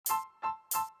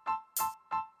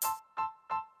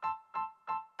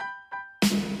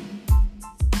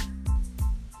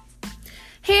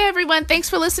Hey everyone, thanks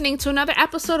for listening to another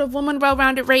episode of Woman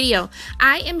Well-Rounded Radio.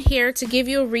 I am here to give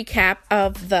you a recap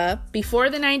of the Before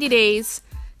the 90 Days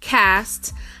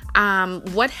cast,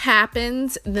 what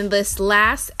happened in this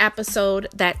last episode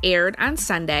that aired on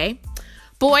Sunday.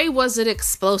 Boy, was it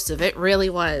explosive. It really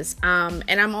was. And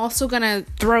I'm also going to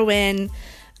throw in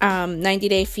 90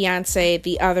 Day Fiancé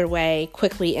the other way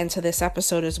quickly into this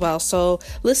episode as well. So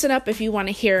listen up if you want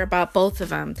to hear about both of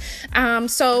them.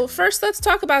 So first, let's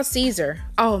talk about Caesar.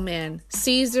 Oh man,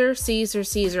 Caesar.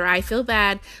 I feel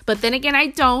bad, but then again, I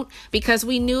don't, because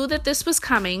we knew that this was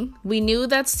coming. We knew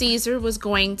that Caesar was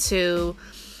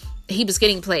he was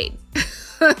getting played.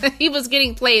 He was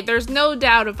getting played. There's no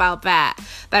doubt about that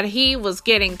he was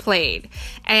getting played.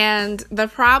 And the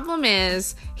problem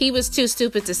is he was too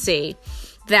stupid to see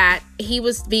that he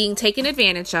was being taken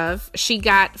advantage of. She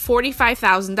got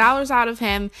 $45,000 out of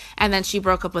him, and then she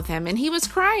broke up with him, and he was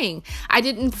crying. I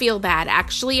didn't feel bad.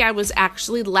 Actually, I was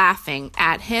actually laughing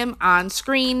at him on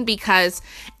screen because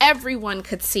everyone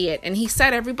could see it. And he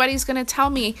said, everybody's going to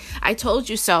tell me I told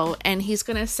you so. And he's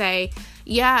going to say,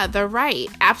 yeah, they're right.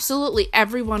 Absolutely.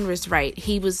 Everyone was right.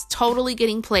 He was totally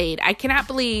getting played. I cannot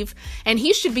believe, and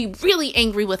he should be really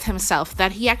angry with himself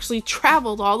that he actually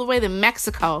traveled all the way to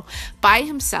Mexico by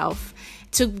himself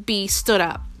to be stood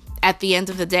up at the end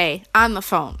of the day on the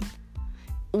phone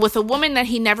with a woman that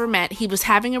he never met. He was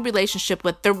having a relationship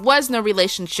with. There was no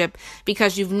relationship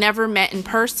because you've never met in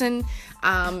person,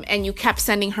 and you kept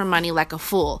sending her money like a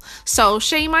fool. So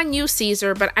shame on you,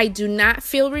 Caesar, but I do not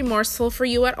feel remorseful for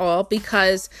you at all,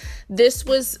 because this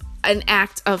was an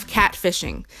act of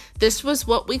catfishing. This was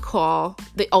what we call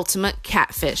the ultimate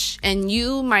catfish, and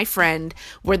you, my friend,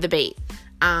 were the bait.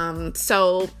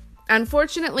 So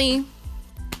unfortunately,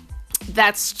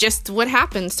 that's just what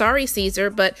happened. Sorry,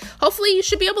 Caesar, but hopefully you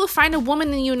should be able to find a woman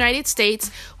in the United States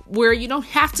where you don't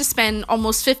have to spend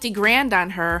almost $50,000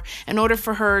 on her in order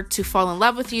for her to fall in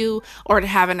love with you or to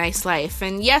have a nice life.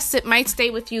 And yes, it might stay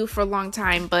with you for a long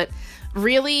time, but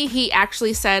really, he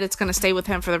actually said it's going to stay with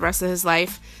him for the rest of his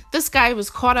life. This guy was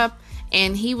caught up,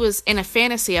 and he was in a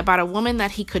fantasy about a woman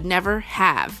that he could never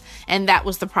have. And that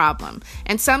was the problem.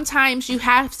 And sometimes you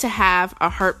have to have a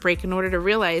heartbreak in order to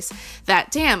realize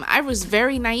that, damn, I was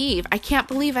very naive. I can't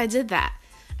believe I did that.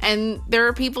 And there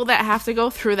are people that have to go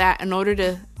through that in order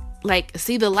to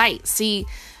see the light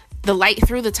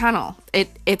through the tunnel.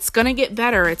 It's going to get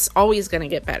better. It's always going to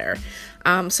get better.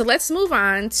 So let's move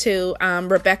on to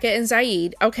Rebecca and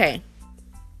Zaid. Okay.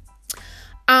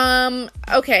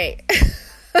 Okay.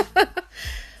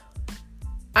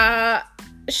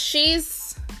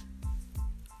 She's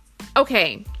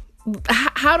okay.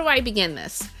 How do I begin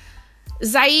this?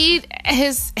 Zaid,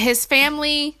 his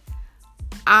family,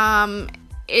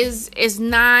 is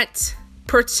not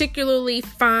particularly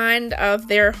fond of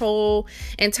their whole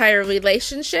entire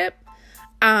relationship.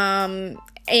 And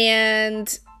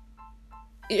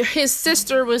his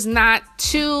sister was not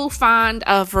too fond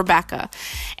of Rebecca.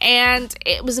 And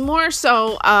it was more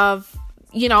so of,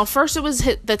 first it was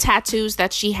the tattoos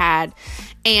that she had,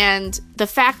 and the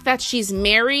fact that she's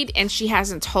married and she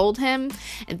hasn't told him.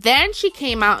 And then she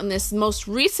came out in this most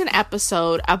recent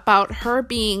episode about her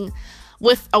being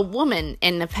with a woman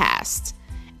in the past.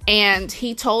 And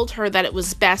he told her that it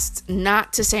was best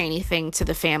not to say anything to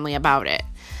the family about it.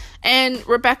 And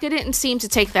Rebecca didn't seem to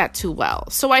take that too well.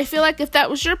 So I feel like if that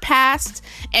was your past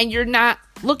and you're not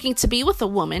looking to be with a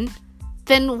woman,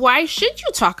 then why should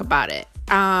you talk about it?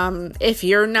 If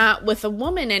you're not with a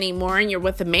woman anymore and you're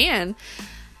with a man,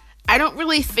 I don't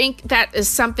really think that is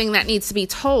something that needs to be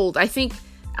told. I think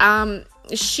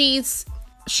she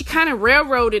kind of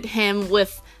railroaded him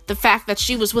with the fact that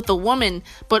she was with a woman,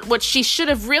 but what she should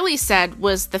have really said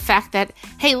was the fact that,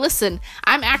 hey, listen,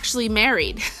 I'm actually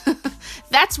married.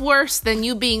 That's worse than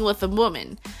you being with a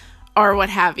woman or what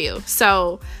have you.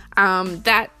 So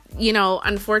that,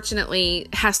 unfortunately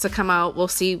has to come out. We'll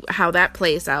see how that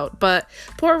plays out. But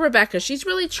poor Rebecca, she's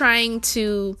really trying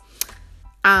to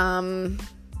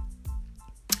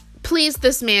please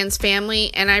this man's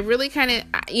family. And I really kind of,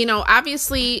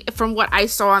 obviously from what I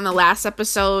saw on the last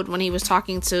episode when he was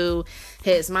talking to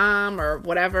his mom or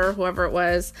whoever it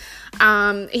was,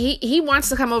 he wants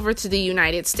to come over to the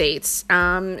United States.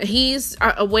 He's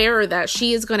aware that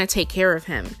she is going to take care of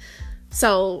him.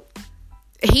 So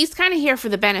he's kind of here for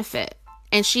the benefit.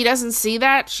 And she doesn't see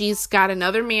that. She's got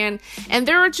another man. And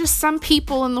there are just some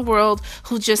people in the world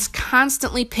who just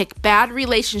constantly pick bad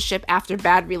relationship after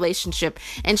bad relationship.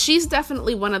 And she's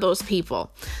definitely one of those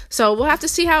people. So we'll have to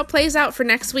see how it plays out for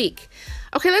next week.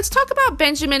 Okay, let's talk about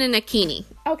Benjamin and Akinyi.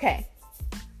 Okay.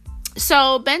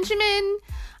 So Benjamin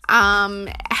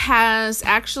has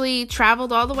actually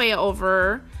traveled all the way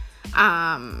over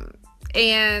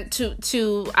and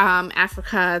to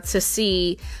Africa to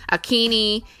see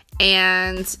Akini,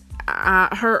 and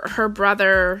her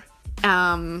brother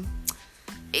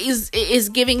is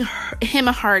giving him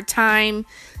a hard time,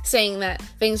 saying that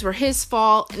things were his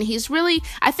fault, and he's really,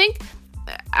 I think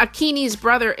Akini's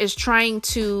brother is trying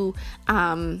to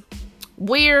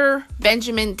wear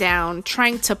Benjamin down,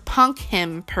 trying to punk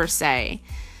him per se,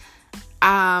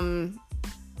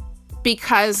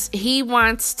 because he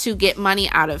wants to get money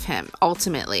out of him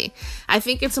ultimately. I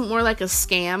think it's more like a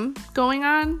scam going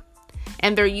on,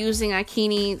 and they're using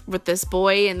Akini with this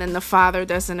boy, and then the father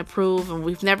doesn't approve, and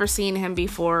we've never seen him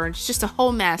before. It's just a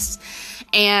whole mess.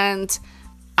 And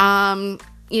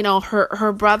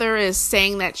her brother is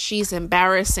saying that she's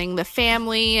embarrassing the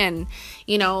family, and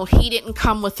he didn't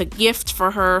come with a gift for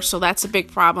her, so that's a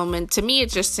big problem. And to me, it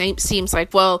just seems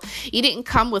like, well, you didn't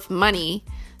come with money,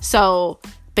 so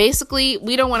basically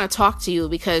we don't want to talk to you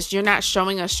because you're not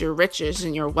showing us your riches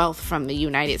and your wealth from the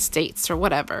United States or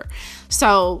whatever.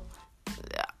 So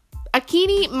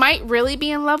Akini might really be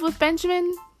in love with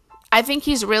Benjamin. I think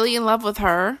he's really in love with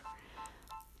her.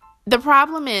 The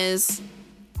problem is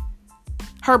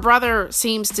her brother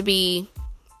seems to be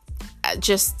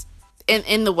just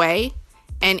in the way,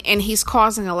 and he's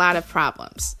causing a lot of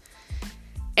problems.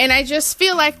 And I just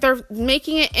feel like they're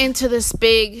making it into this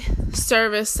big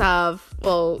service of,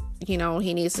 well, he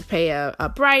needs to pay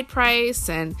a bride price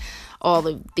and all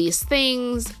of these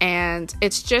things, and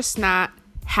it's just not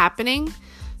happening.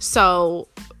 So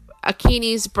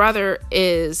Akini's brother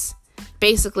is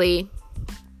basically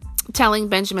telling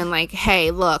Benjamin, like,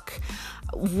 hey, look,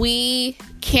 we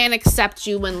can't accept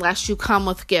you unless you come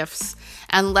with gifts,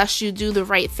 unless you do the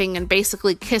right thing and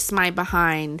basically kiss my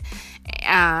behind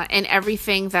and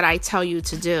everything that I tell you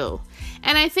to do.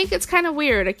 And I think it's kind of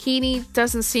weird. Akini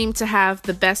doesn't seem to have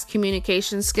the best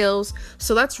communication skills,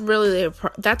 so that's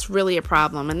really a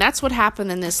problem. And that's what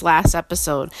happened in this last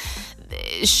episode.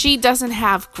 She doesn't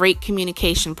have great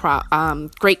communication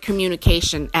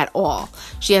at all.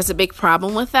 She has a big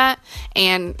problem with that,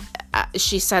 and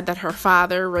she said that her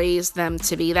father raised them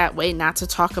to be that way, not to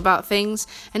talk about things,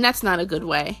 and that's not a good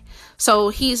way. So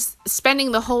he's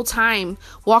spending the whole time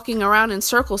walking around in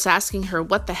circles asking her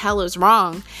what the hell is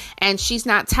wrong, and she's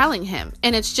not telling him,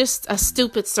 and it's just a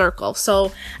stupid circle.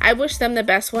 So I wish them the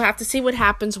best. We'll have to see what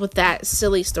happens with that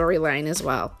silly storyline as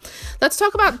well. Let's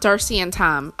talk about Darcy and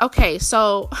Tom. Okay,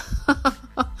 so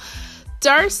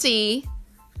Darcy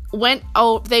went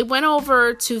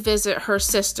over to visit her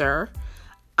sister,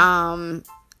 and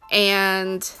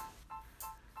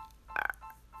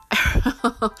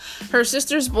her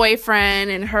sister's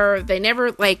boyfriend and her, they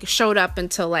never showed up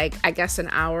until I guess an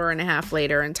hour and a half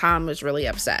later, and Tom was really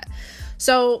upset.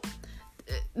 So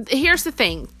here's the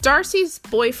thing. Darcy's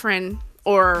boyfriend,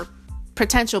 or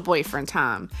potential boyfriend,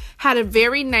 Tom, had a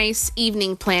very nice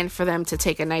evening planned for them to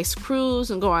take a nice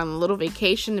cruise and go on a little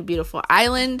vacation, a beautiful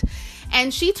island.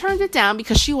 And she turned it down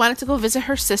because she wanted to go visit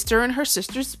her sister and her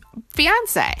sister's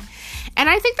fiance. And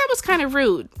I think that was kind of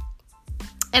rude.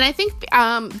 And I think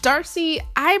Darcy,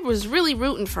 I was really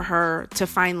rooting for her to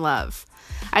find love.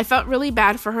 I felt really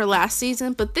bad for her last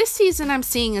season, but this season I'm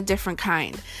seeing a different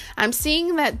kind. I'm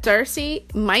seeing that Darcy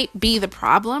might be the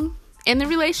problem in the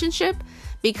relationship,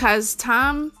 because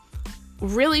Tom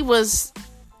really was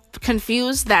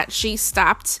confused that she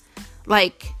stopped,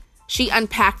 she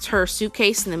unpacked her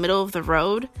suitcase in the middle of the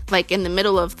road, in the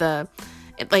middle of the,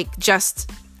 just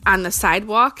on the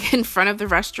sidewalk in front of the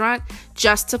restaurant,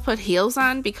 just to put heels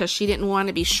on, because she didn't want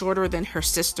to be shorter than her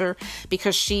sister,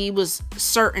 because she was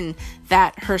certain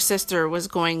that her sister was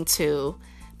going to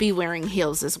be wearing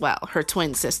heels as well, her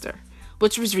twin sister,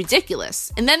 which was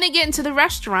ridiculous. And then they get into the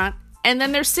restaurant, and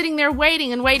then they're sitting there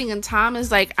waiting, and Tom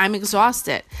is like, I'm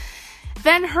exhausted.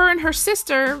 Then her and her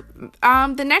sister,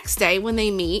 the next day when they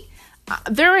meet,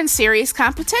 they're in serious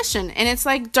competition. And it's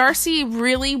like Darcy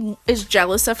really is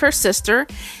jealous of her sister,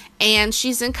 and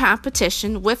she's in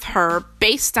competition with her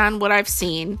based on what I've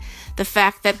seen. The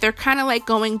fact that they're kind of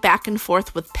going back and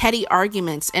forth with petty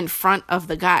arguments in front of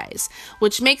the guys,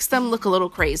 which makes them look a little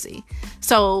crazy.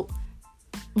 So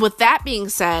with that being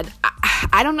said,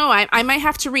 I don't know. I might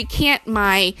have to recant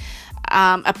my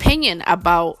opinion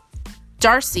about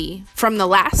Darcy from the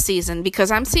last season,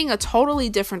 because I'm seeing a totally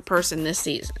different person this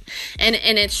season, and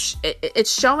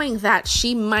it's showing that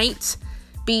she might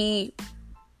be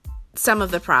some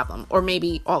of the problem, or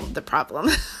maybe all of the problem.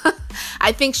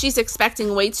 I think she's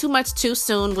expecting way too much too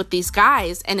soon with these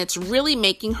guys, and it's really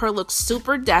making her look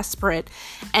super desperate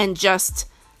and just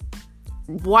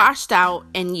washed out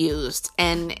and used,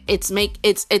 and it's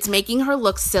making her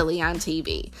look silly on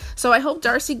TV. So I hope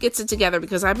Darcy gets it together,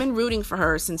 because I've been rooting for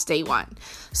her since day one.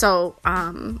 So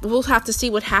we'll have to see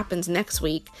what happens next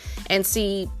week and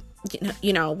see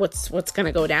what's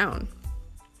gonna go down.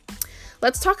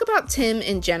 Let's talk about Tim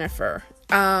and Jennifer.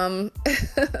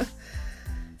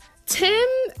 Tim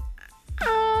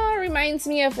reminds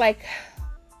me of like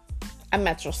a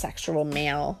metrosexual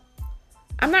male.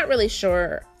 I'm not really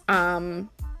sure.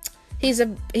 He's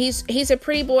a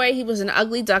pretty boy. He was an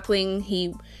ugly duckling.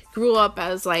 He grew up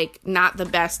as like not the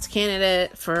best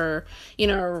candidate for,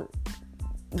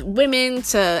 women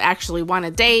to actually want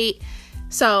to date.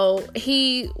 So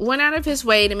he went out of his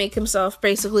way to make himself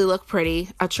basically look pretty,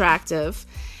 attractive.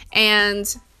 And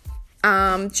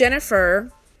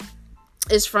Jennifer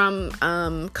is from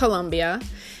Colombia,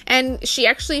 and she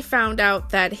actually found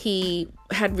out that he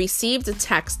had received a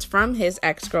text from his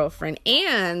ex-girlfriend,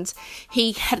 and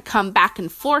he had come back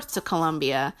and forth to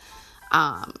Colombia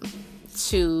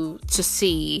to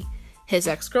see his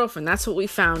ex-girlfriend. That's what we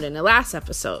found in the last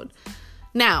episode.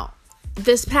 Now,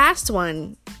 this past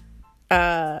one,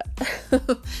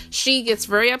 she gets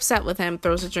very upset with him,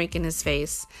 throws a drink in his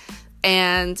face,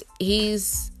 and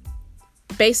he's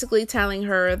basically telling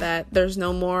her that there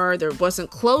wasn't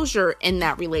closure in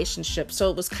that relationship. So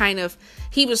it was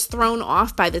he was thrown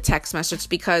off by the text message,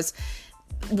 because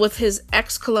with his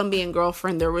ex-Colombian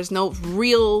girlfriend, there was no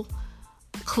real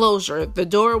closure. The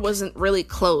door wasn't really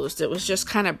closed. It was just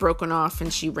kind of broken off,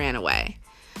 and she ran away.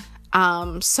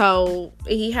 So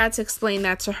he had to explain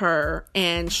that to her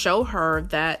and show her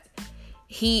that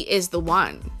he is the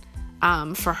one,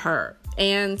 for her.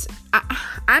 And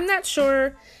I'm not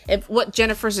sure what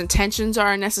Jennifer's intentions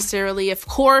are necessarily. Of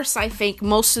course, I think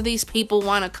most of these people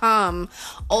want to come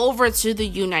over to the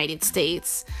United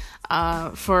States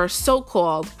for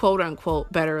so-called,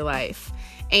 quote-unquote, better life.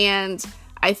 And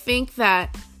I think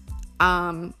that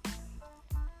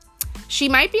she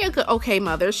might be a good, okay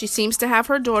mother. She seems to have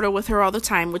her daughter with her all the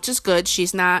time, which is good.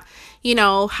 She's not,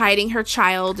 hiding her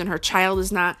child, and her child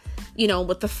is not,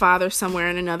 with the father somewhere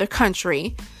in another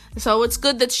country. So it's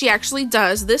good that she actually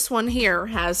does. This one here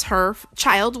has her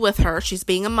child with her. She's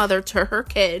being a mother to her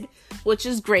kid, which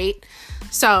is great.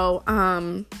 So,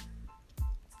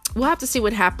 we'll have to see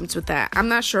what happens with that. I'm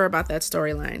not sure about that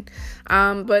storyline.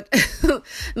 But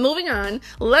moving on,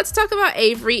 let's talk about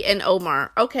Avery and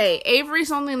Omar. Okay, Avery's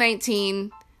only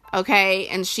 19, okay,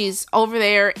 and she's over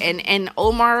there, and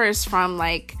Omar is from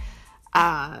like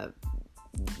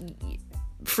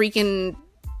freaking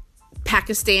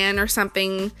Pakistan or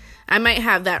something. I might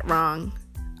have that wrong.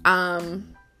 Not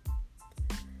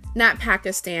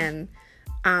Pakistan.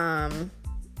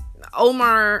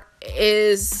 Omar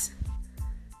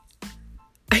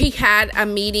he had a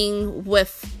meeting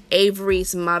with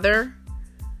Avery's mother.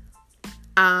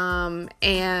 And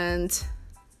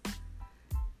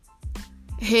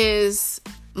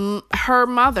her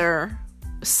mother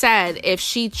said if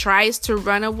she tries to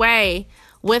run away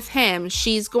with him,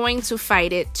 she's going to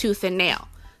fight it tooth and nail.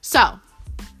 So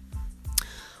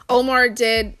Omar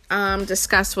did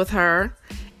discuss with her,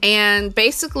 and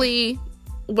basically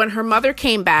when her mother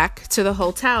came back to the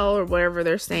hotel or wherever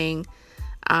they're staying,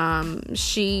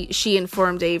 she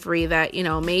informed Avery that,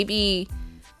 maybe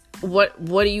what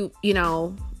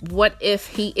if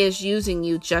he is using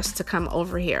you just to come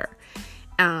over here?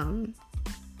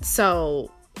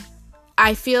 So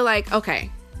I feel like,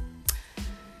 okay,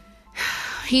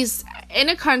 he's in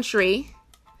a country,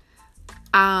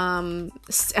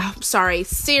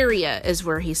 Syria is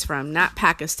where he's from, not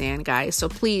Pakistan, guys. So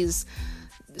please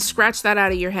scratch that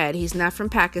out of your head. He's not from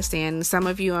Pakistan. Some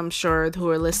of you, I'm sure, who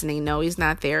are listening know he's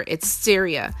not there. It's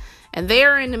Syria. And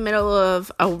they're in the middle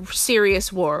of a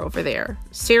serious war over there.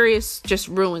 Serious just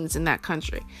ruins in that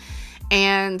country.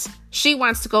 And she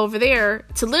wants to go over there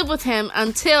to live with him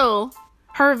until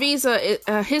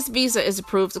his visa is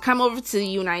approved to come over to the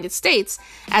United States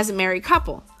as a married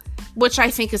couple, which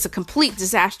I think is a complete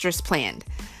disastrous plan.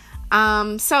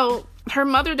 So her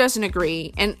mother doesn't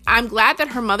agree, and I'm glad that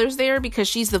her mother's there, because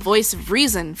she's the voice of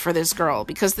reason for this girl,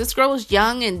 because this girl is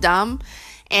young and dumb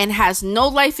and has no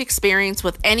life experience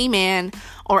with any man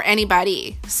or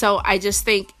anybody. So I just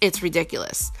think it's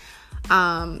ridiculous.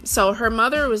 So her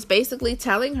mother was basically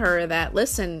telling her that,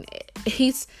 listen,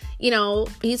 he's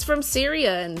from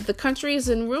Syria and the country is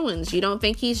in ruins. You don't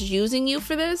think he's using you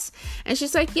for this? And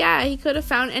she's like, yeah, he could have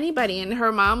found anybody. And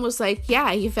her mom was like,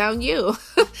 yeah, he found you.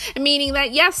 Meaning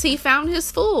that, yes, he found his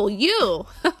fool, you.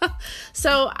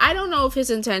 So I don't know if his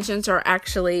intentions are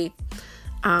actually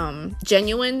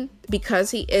genuine,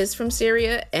 because he is from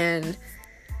Syria, and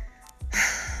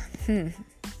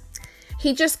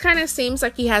he just kind of seems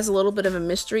like he has a little bit of a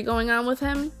mystery going on with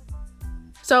him.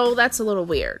 So that's a little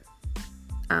weird.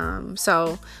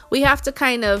 So we have to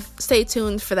kind of stay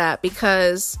tuned for that,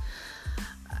 because,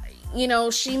 you know,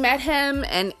 she met him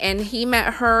and he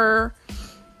met her,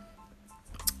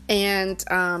 and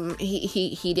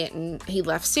he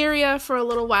left Syria for a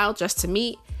little while just to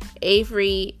meet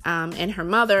Avery and her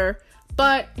mother,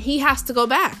 but he has to go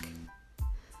back.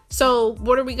 So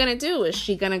what are we going to do? Is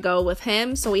she going to go with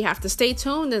him? So we have to stay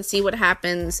tuned and see what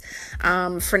happens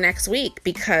for next week,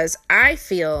 because I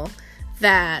feel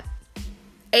that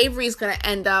Avery's going to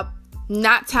end up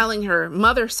not telling her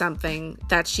mother something,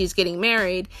 that she's getting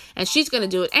married, and she's going to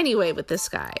do it anyway with this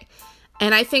guy.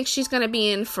 And I think she's going to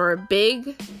be in for a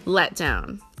big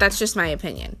letdown. That's just my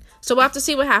opinion. So we'll have to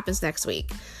see what happens next week.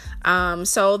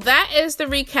 So that is the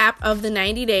recap of the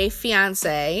 90 Day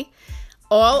Fiancé,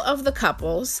 all of the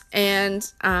couples. And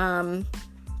I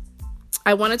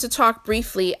wanted to talk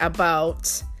briefly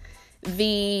about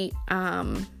the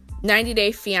 90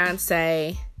 Day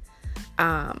Fiancé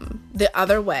the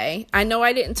other way. I know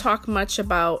I didn't talk much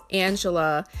about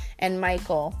Angela and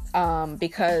Michael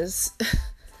because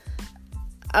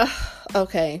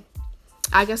okay,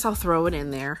 I guess I'll throw it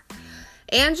in there.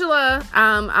 Angela,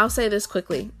 I'll say this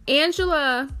quickly.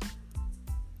 Angela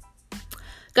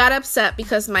got upset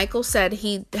because Michael said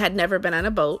he had never been on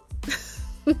a boat.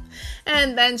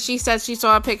 And then she said she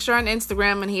saw a picture on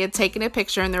Instagram and he had taken a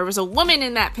picture and there was a woman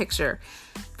in that picture.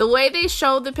 The way they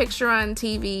showed the picture on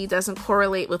TV doesn't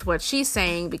correlate with what she's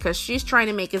saying, because she's trying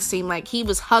to make it seem like he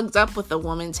was hugged up with a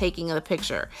woman taking the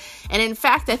picture. And in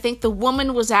fact, I think the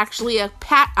woman was actually a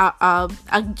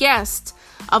guest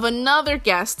of another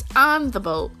guest on the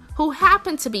boat who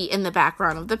happened to be in the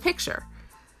background of the picture.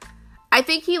 I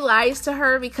think he lies to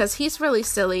her because he's really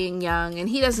silly and young and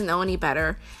he doesn't know any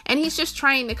better. And he's just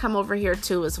trying to come over here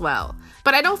too as well.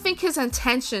 But I don't think his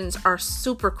intentions are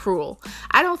super cruel.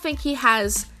 I don't think he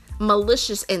has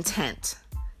malicious intent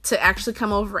to actually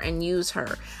come over and use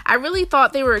her. I really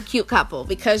thought they were a cute couple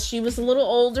because she was a little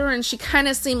older and she kind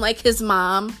of seemed like his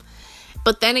mom.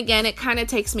 But then again, it kind of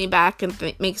takes me back and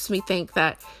makes me think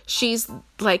that she's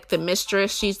like the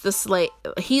mistress. She's the slave.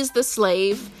 He's the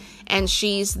slave. And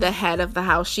she's the head of the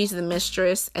house. She's the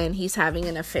mistress, and he's having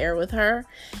an affair with her.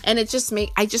 And I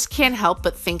just can't help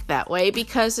but think that way,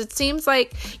 because it seems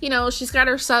like, you know, she's got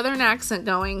her southern accent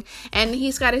going and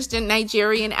he's got his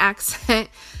Nigerian accent.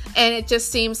 And it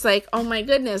just seems like, oh my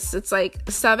goodness, it's like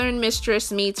southern mistress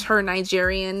meets her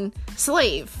Nigerian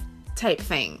slave type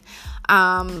thing.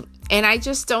 And I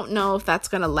just don't know if that's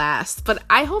going to last, but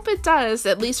I hope it does,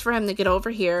 at least for him to get over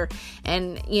here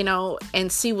and, you know,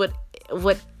 and see what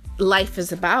life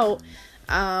is about.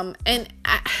 And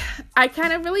I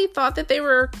kind of really thought that they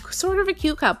were sort of a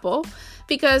cute couple,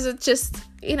 because it just,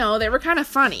 you know, they were kind of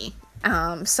funny.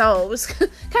 So it was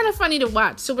kind of funny to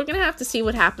watch. So we're going to have to see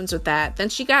what happens with that. Then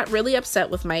she got really upset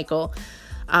with Michael,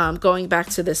 going back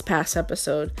to this past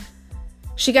episode.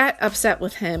 She got upset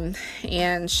with him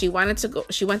and she went to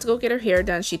go get her hair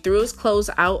done. She threw his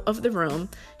clothes out of the room.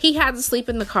 He had to sleep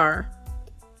in the car.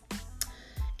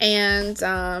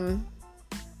 And,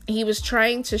 he was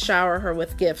trying to shower her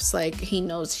with gifts. Like, he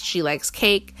knows she likes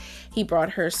cake. He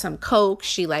brought her some Coke.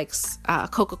 She likes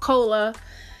Coca-Cola.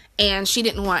 And she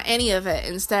didn't want any of it.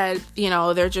 Instead, you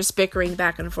know, they're just bickering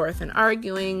back and forth and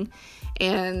arguing.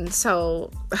 And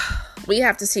so we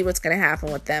have to see what's going to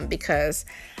happen with them, because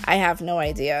I have no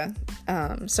idea.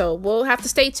 So we'll have to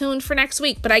stay tuned for next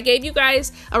week. But I gave you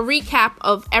guys a recap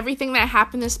of everything that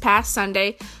happened this past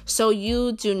Sunday, so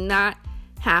you do not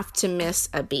have to miss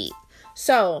a beat.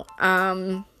 So,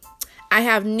 I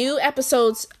have new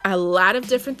episodes, a lot of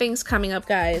different things coming up,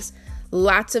 guys.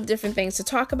 Lots of different things to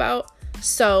talk about.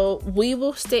 So we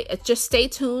will stay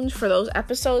tuned for those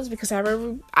episodes, because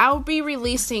I'll be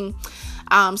releasing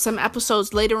some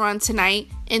episodes later on tonight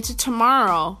into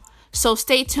tomorrow. So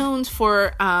stay tuned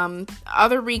for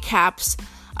other recaps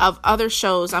of other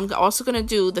shows. I'm also going to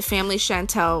do The Family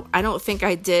Chantel. I don't think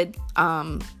I did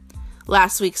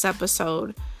last week's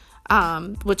episode,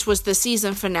 which was the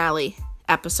season finale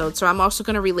episode. So I'm also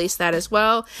going to release that as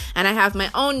well. And I have my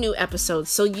own new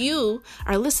episodes. So you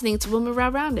are listening to Women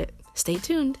Well Rounded. Stay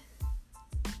tuned.